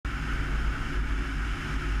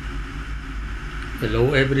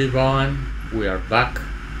Hello everyone, we are back.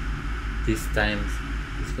 This time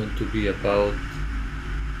it's going to be about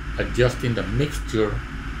adjusting the mixture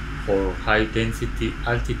for high density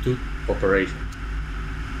altitude operation.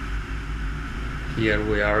 Here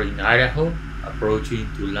we are in Idaho, approaching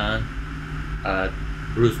to land at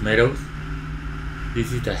Bruce Meadows.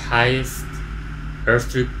 This is the highest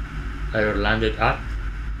airstrip I ever landed at.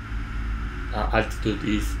 Altitude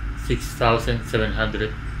is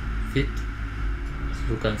 6,700 feet.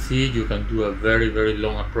 You can see you can do a very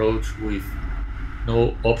long approach with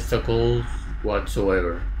no obstacles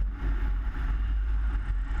whatsoever.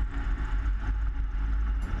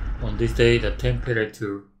 On this day the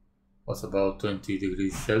temperature was about 20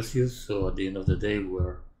 degrees Celsius, so at the end of the day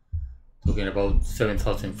we're talking about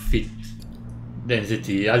 7,000 feet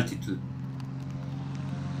density altitude.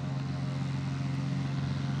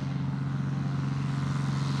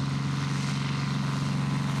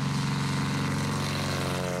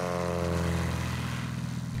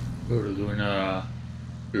 We're doing a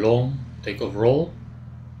long takeoff roll,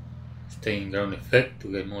 staying ground effect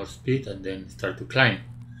to get more speed and then start to climb.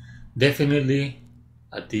 Definitely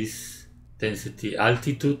at this density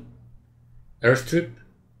altitude airstrip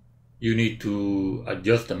you need to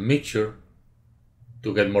adjust the mixture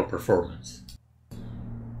to get more performance.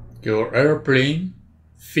 Your airplane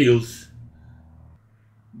feels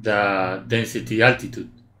the density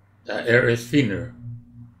altitude, the air is thinner,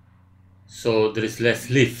 so there is less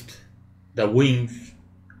lift. The wings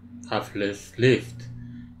have less lift,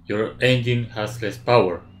 your engine has less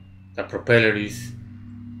power, the propeller is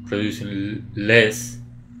producing less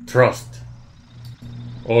thrust.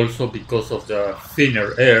 Also, because of the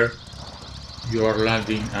thinner air, you are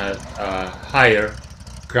landing at a higher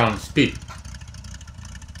ground speed.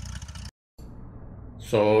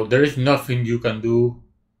 So there is nothing you can do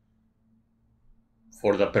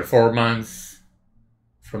for the performance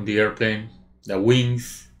from the airplane, the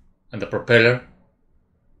wings and the propeller.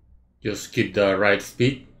 Just keep the right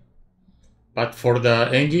speed. But for the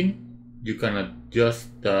engine, you can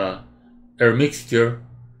adjust the air mixture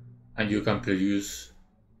and you can produce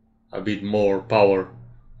a bit more power,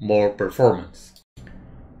 more performance.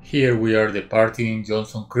 Here we are departing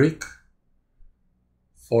Johnson Creek,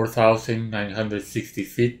 4,960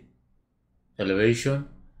 feet elevation.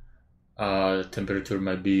 The temperature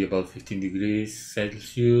might be about 15 degrees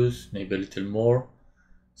Celsius, maybe a little more.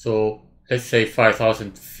 So let's say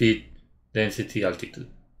 5,000 feet density altitude.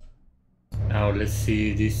 Now let's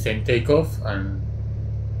see this same takeoff, and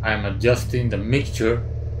I'm adjusting the mixture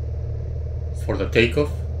for the takeoff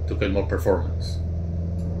to get more performance.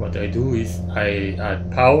 What I do is I add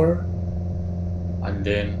power and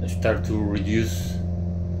then start to reduce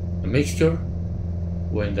the mixture.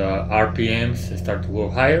 When the RPMs start to go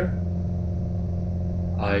higher,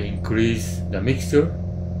 I increase the mixture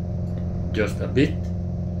just a bit,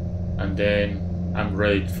 and then I'm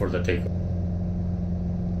ready for the takeoff.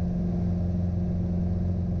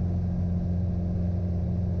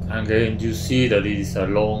 And then you see that it is a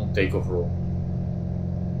long takeoff roll.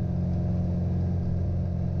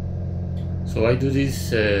 So I do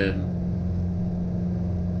this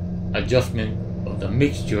adjustment of the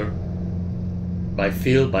mixture by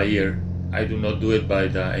feel, by ear. I do not do it by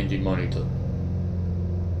the engine monitor.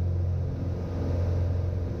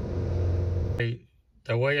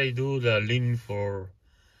 The way I do the lean for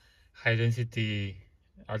high density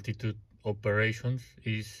altitude operations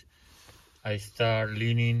is I start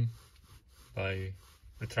leaning by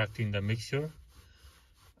retracting the mixture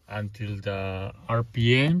until the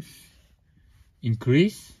RPMs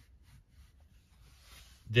increase.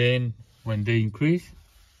 Then when they increase,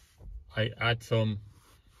 I add some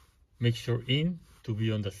mixture in to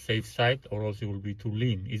be on the safe side, or else it will be too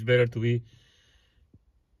lean. It's better to be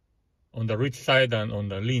on the rich side than on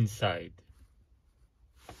the lean side.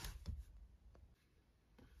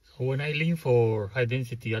 So when I lean for high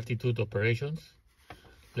density altitude operations,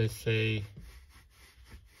 let's say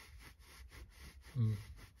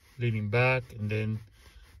leaning back, and then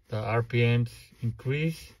the RPMs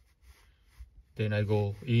increase, then I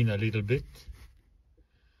go in a little bit.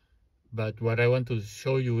 But what I want to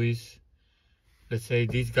show you is, let's say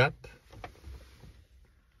this gap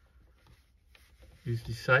is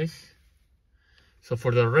this size. So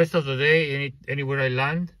for the rest of the day, anywhere I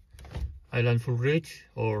land full reach,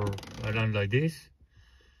 or I land like this.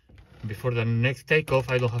 Before the next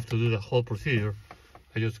takeoff, I don't have to do the whole procedure.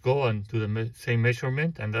 I just go and do the same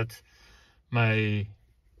measurement, and that's my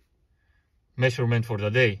measurement for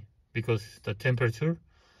the day, because the temperature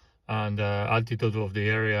and the altitude of the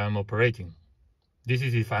area I'm operating. This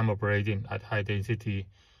is if I'm operating at high density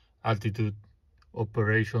altitude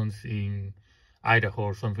operations in Idaho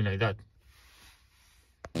or something like that.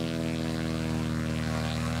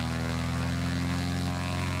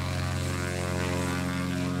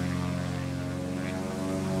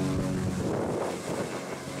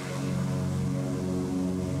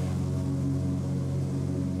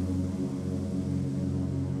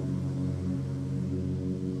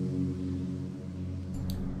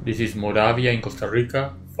 This is Moravia in Costa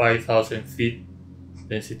Rica, 5,000 feet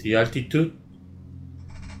density altitude.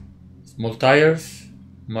 Small tires,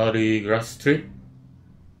 muddy grass strip,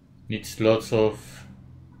 needs lots of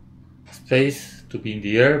space to be in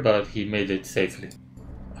the air, but he made it safely.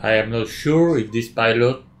 I am not sure if this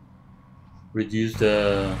pilot reduced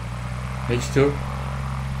the mixture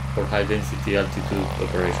for high density altitude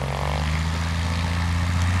operation.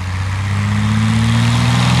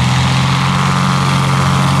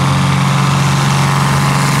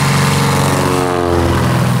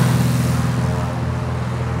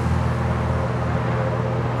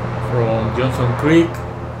 From Johnson Creek,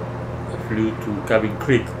 I flew to Cabin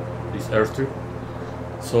Creek, this airstrip.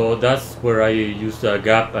 So that's where I use the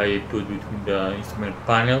gap I put between the instrument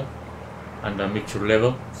panel and the mixture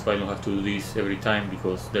level, so I don't have to do this every time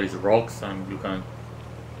because there is rocks and you can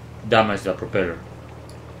damage the propeller.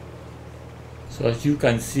 So as you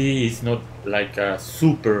can see, it's not like a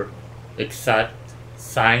super exact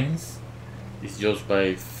science. It's just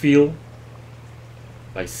by feel,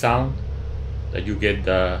 by sound, that you get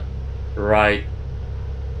the right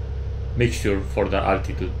mixture for the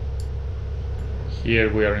altitude.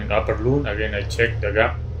 Here we are in upper loon. Again, I check the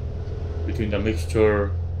gap between the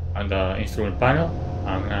mixture and the instrument panel,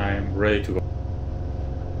 and I'm ready to go.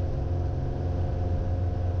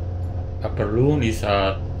 Upper loon is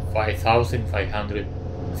at 5,500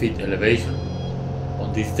 feet elevation.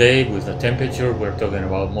 On this day, with the temperature, we're talking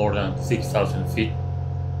about more than 6,000 feet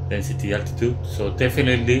density altitude, so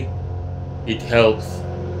definitely it helps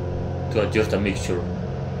to adjust the mixture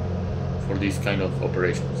for this kind of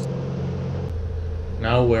operations.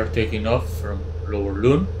 Now we're taking off from lower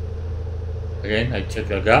loon. Again, I check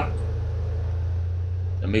the gap,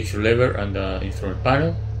 the mixture lever and the instrument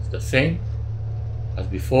panel is the same as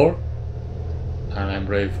before, and I'm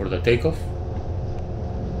ready for the takeoff.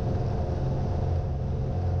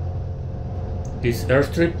 This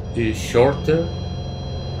airstrip is shorter.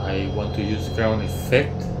 I want to use ground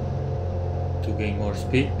effect to gain more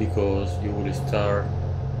speed because you will start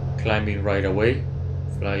climbing right away,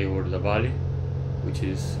 fly over the valley, which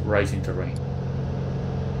is rising terrain.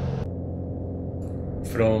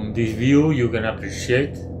 From this view, you can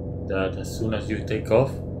appreciate that as soon as you take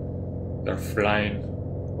off, you're flying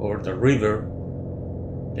over the river,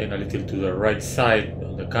 then a little to the right side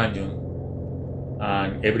of the canyon,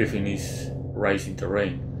 and everything is rising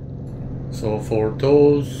terrain. So for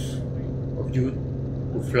those of you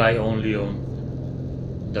who fly only on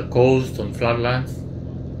the coast, on flatlands,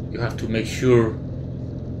 you have to make sure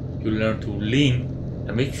you learn to lean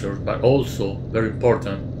the mixture, but also, very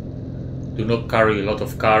important, do not carry a lot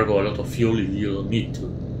of cargo, a lot of fuel if you don't need to.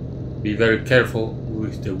 Be very careful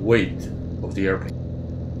with the weight of the airplane.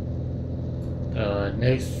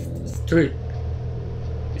 Next strip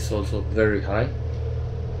is also very high,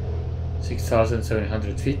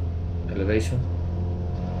 6,700 feet elevation.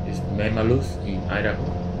 Is Memalus in Idaho.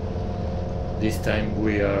 This time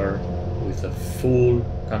we are with a full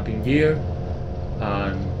camping gear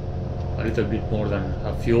and a little bit more than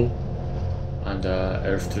half fuel, and the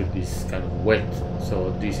airstrip is kind of wet,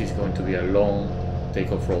 so this is going to be a long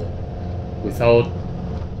takeoff roll. Without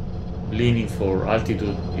leaning for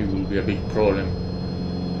altitude, it will be a big problem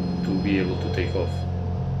to be able to take off.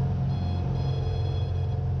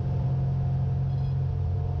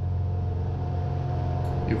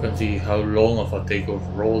 You can see how long of a takeoff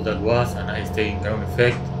roll that was, and I stay in ground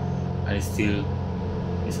effect, and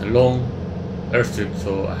it's a long airstrip,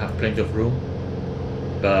 so I have plenty of room,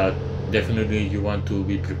 but definitely you want to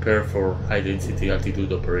be prepared for high density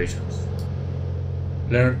altitude operations.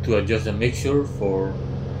 Learn to adjust the mixture for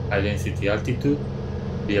high density altitude.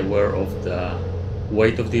 Be aware of the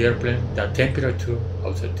weight of the airplane, the temperature.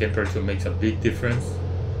 Also, temperature makes a big difference,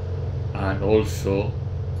 and also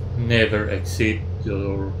never exceed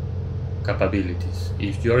your capabilities.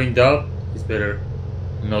 If you're in doubt, it's better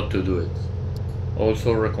not to do it.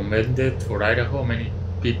 Also recommended for Idaho, many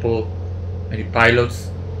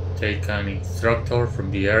pilots take an instructor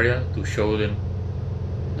from the area to show them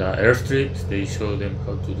the airstrips. They show them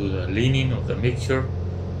how to do the leaning of the mixture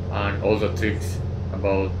and all the tricks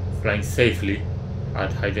about flying safely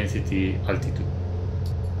at high density altitude.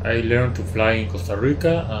 I learned to fly in Costa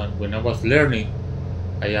Rica, and when I was learning,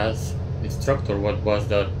 I asked the instructor what was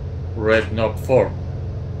that red knob for,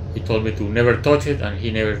 He told me to never touch it, and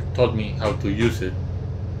he never taught me how to use it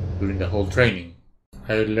during the whole training.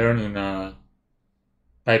 I learned in a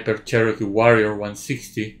Piper Cherokee Warrior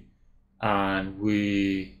 160, and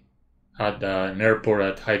we had an airport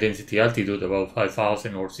at high density altitude, about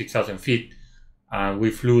 5,000 or 6,000 feet, and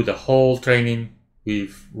we flew the whole training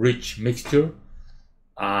with rich mixture,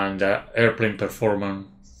 and the airplane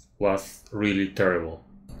performance was really terrible.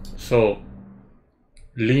 So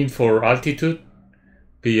lean for altitude,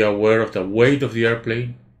 be aware of the weight of the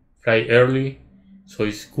airplane, fly early so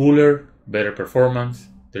it's cooler, better performance,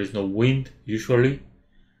 there is no wind usually,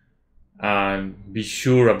 and be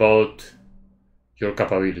sure about your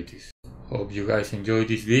capabilities. Hope you guys enjoyed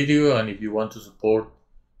this video, and if you want to support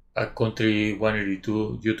Backcountry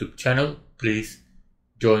 182 YouTube channel, please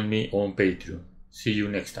join me on Patreon. See you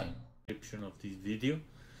next time. Description of this video,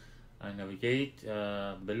 and navigate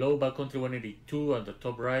below Backcountry 182 on the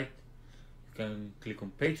top right. You can click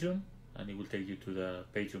on Patreon, and it will take you to the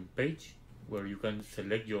Patreon page where you can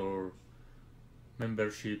select your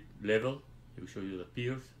membership level. It will show you the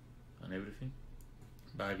peers and everything.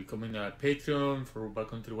 By becoming a Patreon for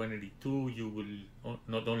Backcountry 182, you will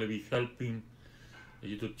not only be helping the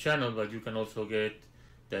YouTube channel, but you can also get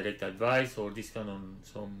direct advice or discount on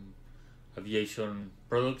some aviation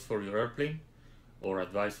products for your airplane, or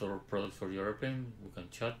advice or products for your airplane. We can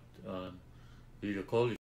chat, video call.